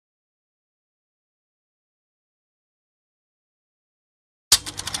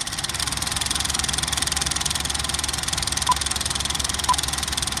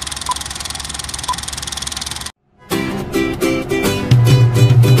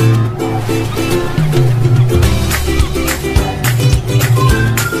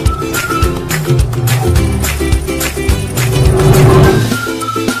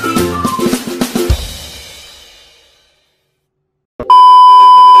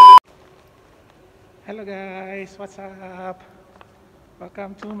Hello guys, what's up?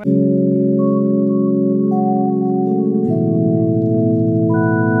 Welcome to my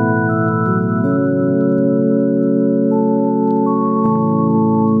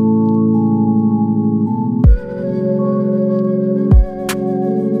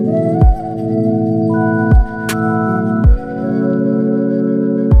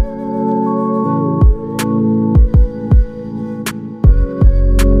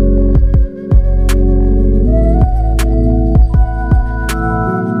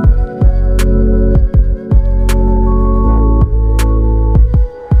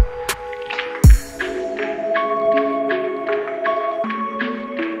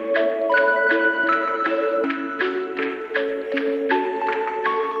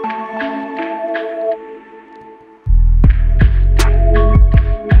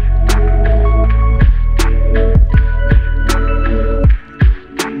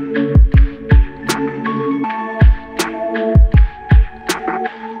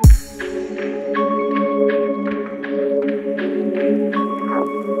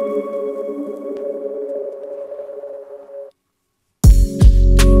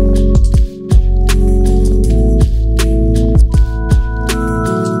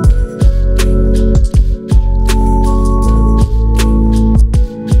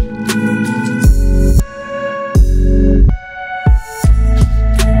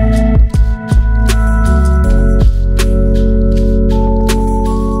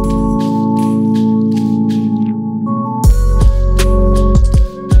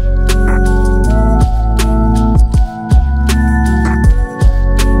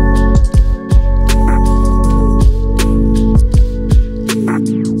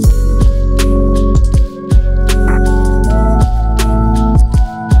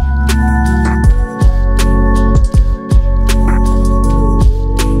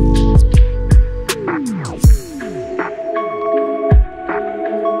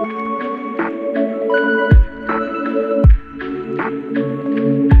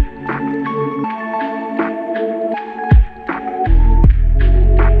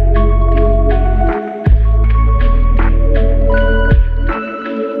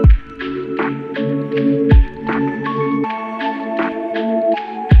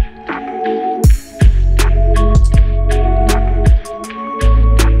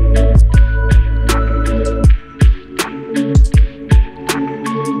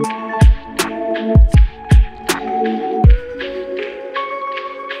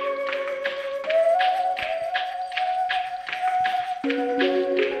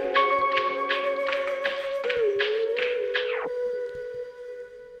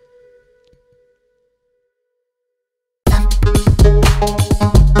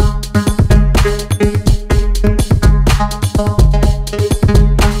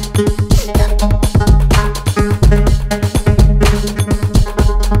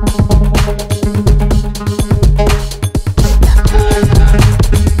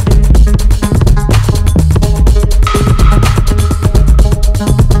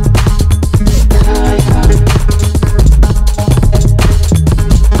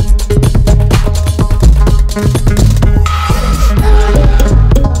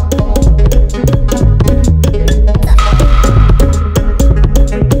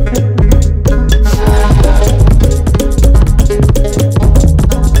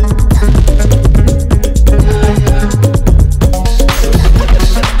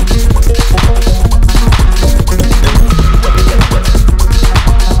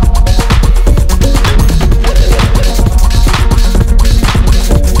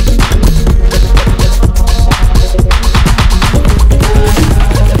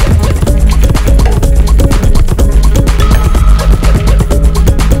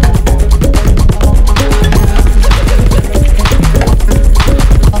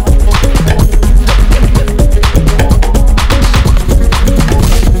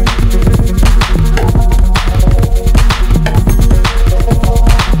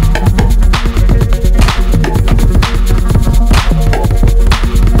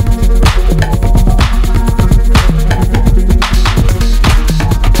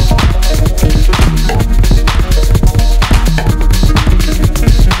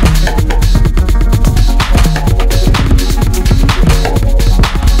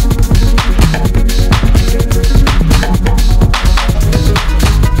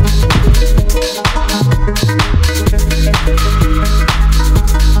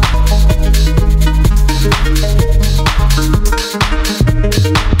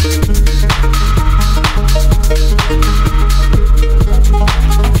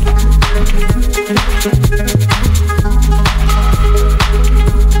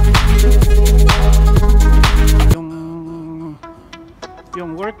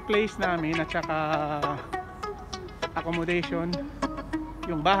workplace namin at saka accommodation,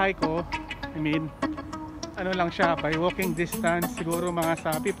 yung bahay ko, I mean, ano lang siya, by walking distance, siguro mga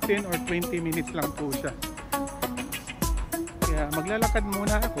sa 15 or 20 minutes lang po siya. Kaya maglalakad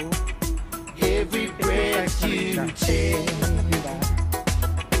muna ako. Every breath you take, diba?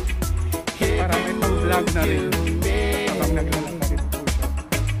 Para may pang-vlog na rin habang naglalakad po siya.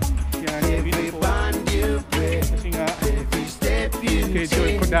 Yan, every po. Kasi nga,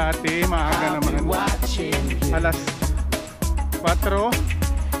 schedule ko dati, maaga naman. Alas 4 or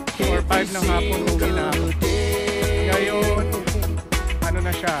 5 ng hapon uwi na ako. Ngayon, ano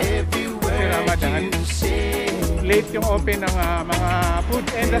na siya, kasi Ramadan, late yung open ng mga food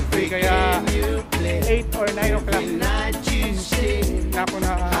industry, kaya 8 or 9 o'clock na ako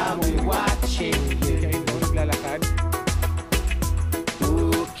na kaya ito naglalakad.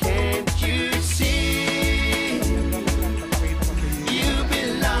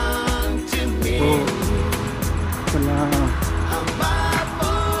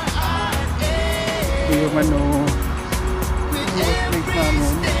 Wala yung ano workplace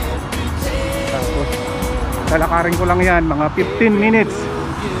namin, tapos lalakarin ko lang yan mga 15 minutes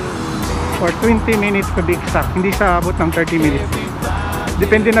or 20 minutes to be exact, hindi siya abot ng 30 minutes,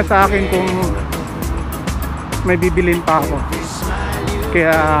 depende na sa akin kung may bibilin pa ako.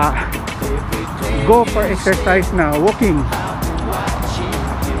 Kaya go for exercise na, walking,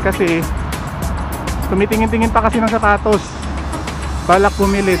 kasi tumitingin-tingin pa kasi ng sapatos, balak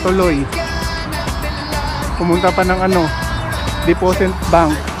bumili tuloy, pumunta pa ng ano, deposit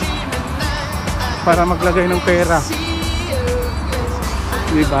bank para maglagay ng pera,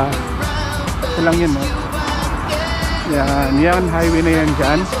 diba? Ito lang yun, no? Yan, highway na yan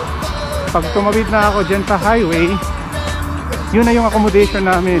dyan. Pag tumawid na ako dyan sa highway, yun na yung accommodation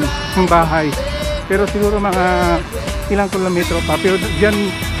namin, yung bahay. Pero siguro mga ilang kilometro pa, pero dyan,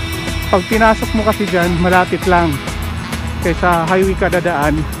 pag pinasok mo kasi dyan, malapit lang kaysa highway ka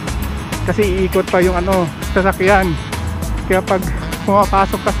dadaan, kasi iikot pa yung ano, sasakyan. Kaya pag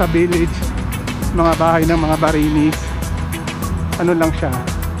pumapasok ka sa village, mga bahay ng mga barinis, ano lang siya,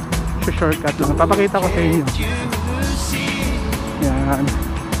 shortcut lang. Papakita ko sa inyo. Yan,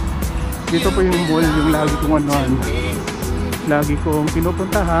 dito po yung mall, yung lagi kong ano, lagi kong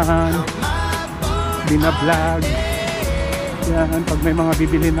pinupuntahan, binablog. Yan, pag may mga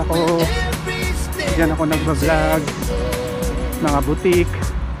bibilin ako, diyan ako nagbablog, mga butik.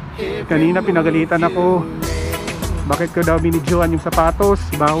 Kanina pinagalitan ako, bakit ko daw binidyoan yung sapatos,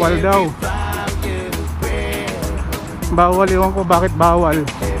 bawal daw. Bawal, ewan ko bakit bawal.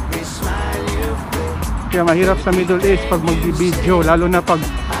 Kaya mahirap sa Middle East pag magbibidyo, lalo na pag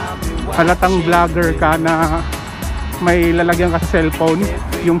halatang vlogger ka na may lalagyan ka sa cellphone,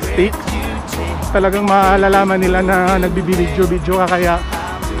 yung stick, talagang malalaman nila na nagbibidyo ka. Kaya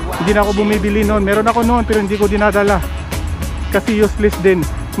hindi na ako bumibili noon. Meron ako noon pero hindi ko dinadala kasi useless din,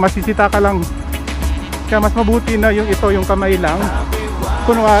 masisita ka lang. Kaya mas mabuti na yung ito, yung kamay lang.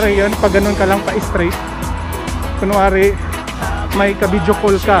 Kunwari yan, pag ganun ka lang pa straight, kunwari may ka-video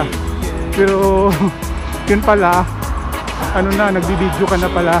call ka, pero yun pala, ano na, nagbibidyo ka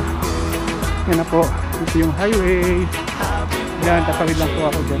na pala. Yan na po, ito yung highway. Yan, tatawid lang po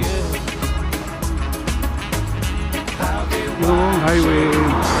ako dyan. Yung highway.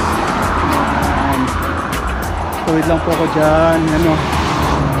 Yan. Tawid lang po ako dyan. Ano,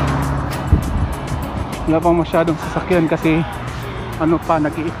 wala pang masyadong sasakyan kasi ano pa,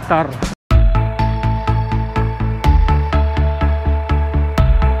 nag-i-iftar.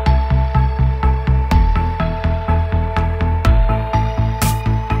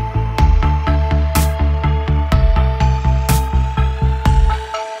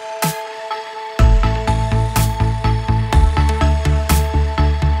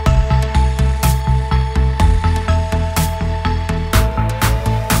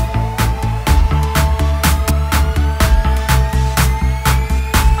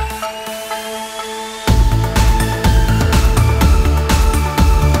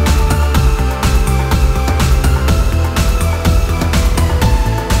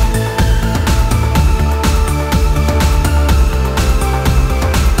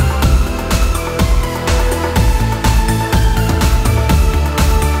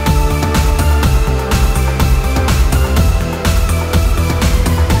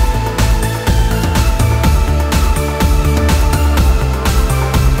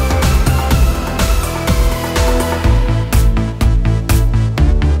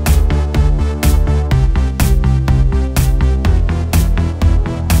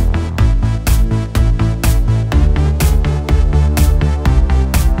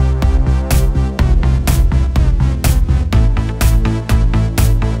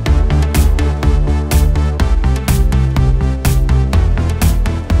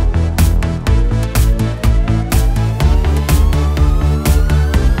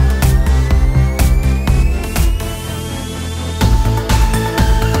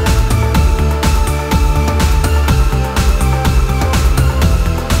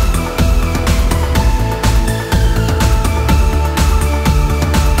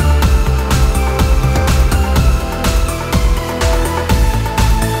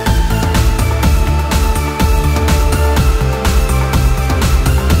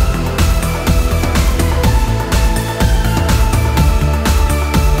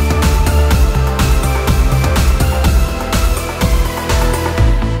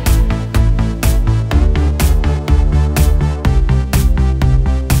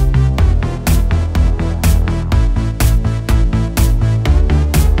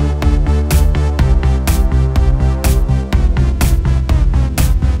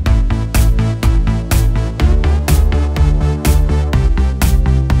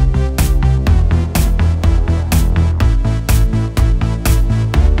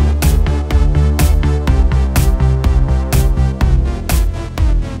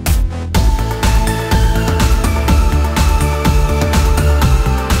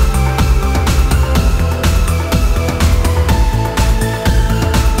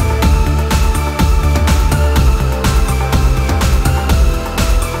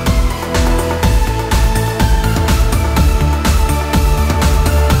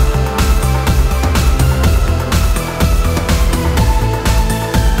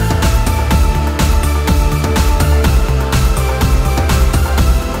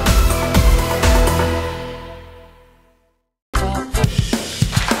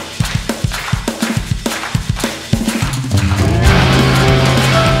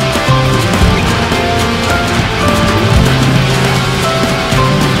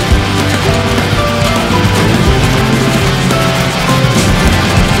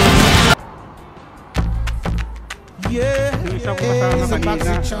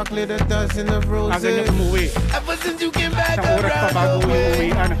 kanina. Aga niya umuwi. Isang oras pa bago yung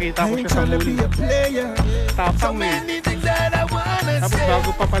uwian, nakita ko siya sa mall. Tapang eh. Tapos bago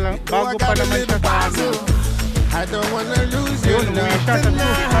pa naman siya sa ano. Yun, umuwi siya. Sabi ko,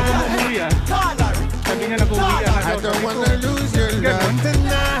 bago mo umuwi ah. Sabi niya nag-uwian na daw. Sabi ko, ganun.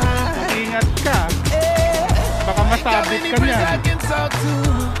 Ingat ka. Baka masabit ka niya.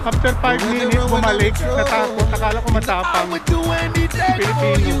 After 5 minutes bumalik, natakot. Akala ko matapang.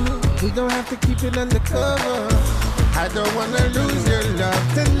 Pilipino. We don't have to keep it undercover. I don't wanna lose your love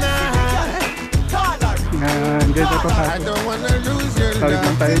tonight. Yan, dito ko sa I don't wanna lose your tawid lang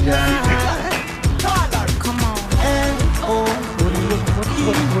love tayo dyan. Come on. I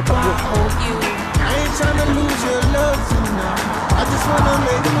ain't tryna lose your love tonight. I just wanna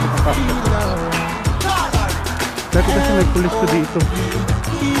make you feel alright. Dati kasi nagpulis ko dito.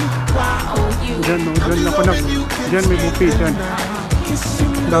 Dyan, no? Dyan may buffet dyan.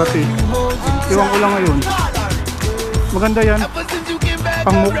 Dati. Iwan ko lang ngayon. Maganda yan.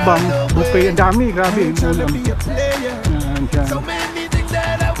 Pang mukbang, buffet. Ang dami, grabe. Ulam. Yan, dyan.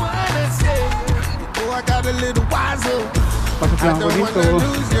 Pasok lang ako dito.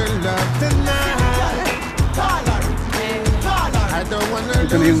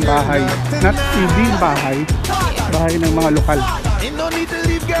 Ito na yung bahay. Not hindi yung bahay. Bahay ng mga lokal.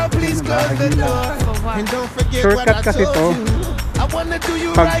 Bahay nila. Shortcut kasi to.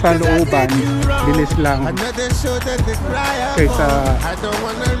 Pag sa looban, bilis lang. Kaysa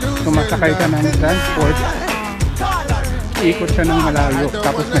sumasakay ka ng transport, ikot siya ng malayo.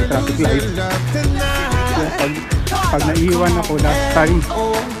 Tapos may traffic light. Kaya pag naiwan ako last time,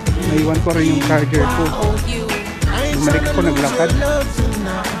 naiwan ko rin yung charger ko. Bumalik ko naglakad.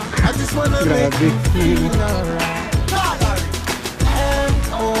 Grabe.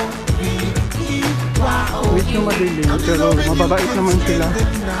 Medyo madilim pero mababait naman sila.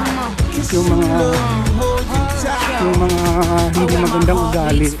 Yung mga hindi magandang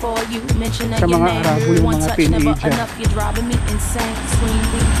ugali sa mga Arabo, yung mga teenager.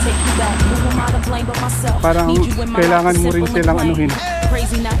 Parang kailangan mo rin silang anuhin.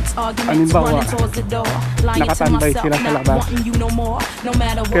 Halimbawa, nakatambay sila sa labas.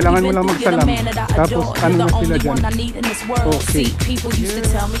 Kailangan mo lang magsalam. Tapos ano na sila dyan? Okay.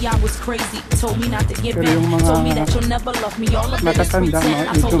 Pero yung mga matatanda,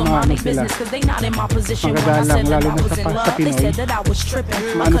 medyo maano sila. Magagalang, lalo na sa Pinoy.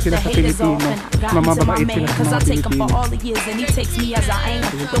 Maano sila sa Pilipino. Mamababait sila sa mga Pilipino.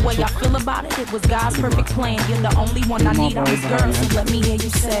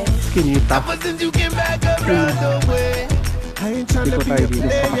 Kinita. Hindi ko tayo dito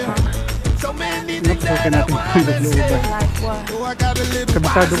papasok. Napasokin natin ang looban.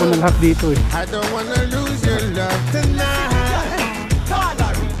 Kabisado ko na lahat dito eh. I don't wanna lose your love tonight.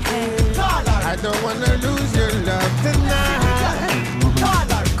 I don't wanna lose your love tonight.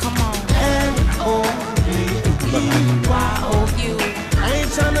 Come on. N-O-V-E-Y-O-U. I ain't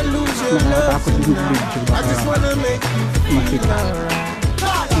tryna lose your love tonight. I just wanna make you feel alright.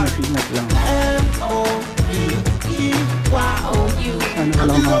 Ingat lang. N-O-V-E-Y-O-U. Ano ka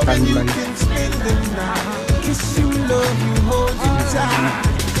lang mga tambay. Kiss you, love you, hold you tight.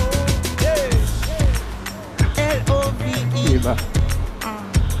 L-O-V-E. Diba?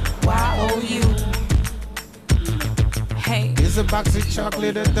 Y-O-U. Hey, here's a box of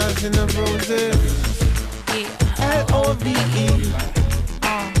chocolate, a dozen of roses. Yeah. L-O-V-E.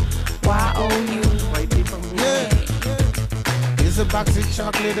 Y-O-U. Yeah. Here's a box of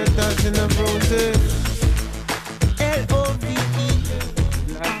chocolate, a dozen of roses. L-O-V-E.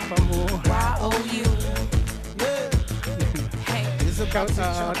 Lahat pa mo. Y-O-U. Yeah. Hey, here's a box of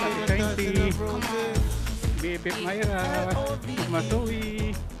chocolate, a dozen of roses. BFF Myra,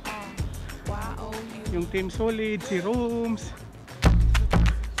 Masui, yung Team Solid, si Rooms.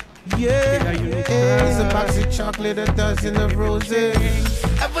 Yeah, it's a box of chocolate, a dozen of roses.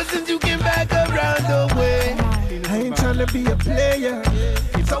 Ever since you came back around the way, I ain't tryna be a player.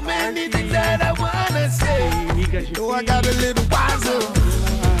 So many things that I wanna say. Though I got a little wiser,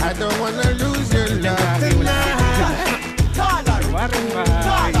 I don't wanna lose your love tonight.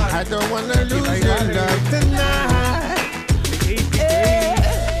 I don't wanna lose your love tonight.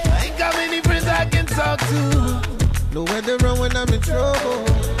 I ain't got many friends I can talk to. Nowhere to run when I'm in trouble.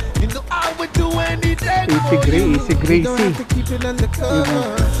 You know I would do anything for you. Easy Gracie. Don't have to keep it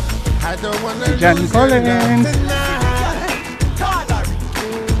undercover. I don't wanna John lose Collins. your love tonight.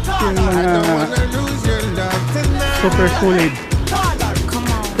 Yung I don't mga wanna lose your love tonight. super solid.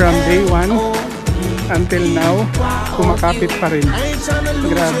 From day 1 until now, kumakapit pa rin. I ain't tryna lose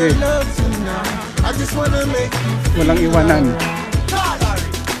Grabe. your love tonight. I just wanna make you Walang iwanan. feel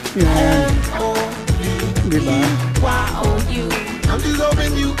Yan. Diba? I'm just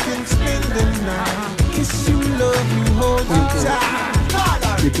hoping you can spend the night. Kiss you, love you, hold you tight.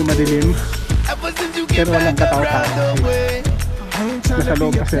 Dito madilim. Pero walang kataw-tawa. Nasa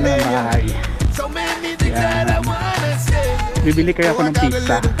loob kasi ng bahay. Yan. Bibili kaya ako ng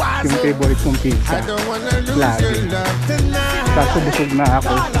pizza. Yung favorite kong pizza. Lagi. Kaso busog na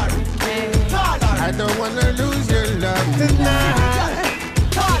ako.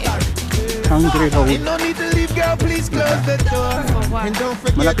 Hungry road.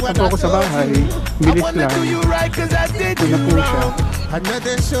 Malapit na po ako sa bahay. Bilis lang. Ito na po siya.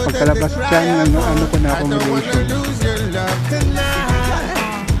 Pagkalabas dyan, ano ko na accommodation.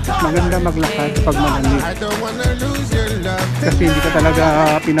 Maganda maglakad pag malamig. Kasi hindi ka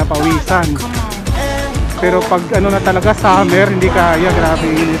talaga pinapawisan. Pero pag ano na talaga summer, hindi kaya, grabe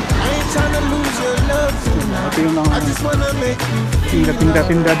init. Ito yung mga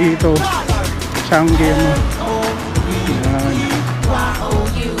tinda-tinda dito. Changi mo. Yan.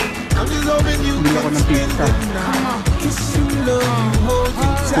 Bili ako ng pizza.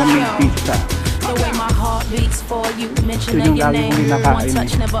 Mamig pizza. The way my heart beats for you, mentioning your name. One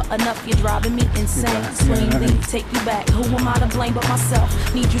touch never enough, you're driving me insane. Swing take you back. Who am I to blame but myself?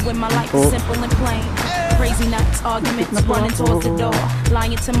 Need you in my life, simple and plain. Crazy nights, arguments, running towards the door.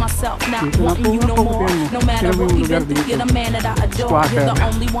 Lying to myself, not wanting you no more. No matter what we've been through, you're the man that I adore. You're the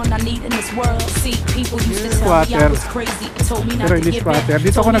only one I need in this world. See, people used to tell me I was crazy, told me not to give in.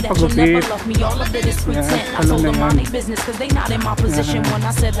 Dito ako nagpagupit. I told them mind their business, cause they not in my position. When I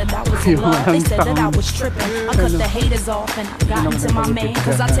said that I was in love, they said that I was tripping. I cut the haters off and I got into my man,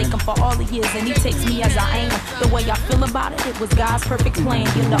 cause I take him for all the years and he takes me as I am. The way I feel about it, it was God's perfect plan.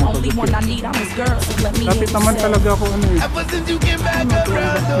 You're the only one I need, I'm his girl, so let me Malapit naman talaga ako ano eh.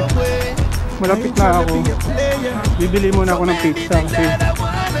 Malapit na ako. Bibili muna ako ng pizza kasi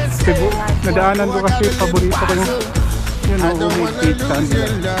nadaanan ko kasi paborito ko yung homemade pizza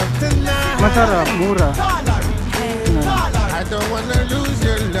nila. Masarap, mura. I don't wanna lose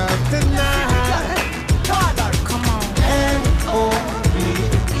your love tonight. Come on. N-O-V-E-Y-O-U.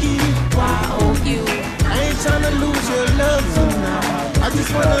 I ain't tryna lose your love tonight. I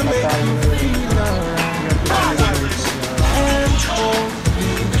just wanna make you feel alright. N-O-V-E-Y-O-U.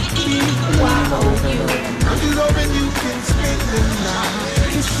 I'm just hoping you can spend the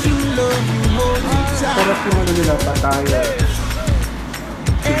night. Kiss you, love you, hold you tight. Sarap yung ano nila, pataya.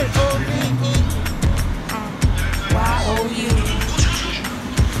 N-O-V-E-Y-O-U.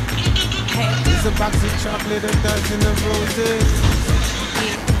 It's a box of chocolate, a dozen of roses.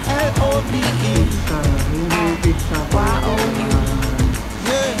 L-O-V-E. Y-O-U.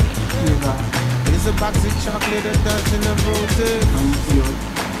 Yeah. It's a box of chocolate, a dozen of roses.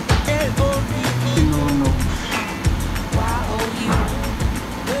 L-O-V-E. Y-O-U.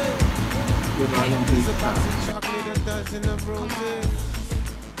 It's a box of chocolate, a dozen of roses.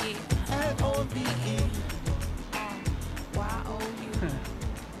 L-O-V-E.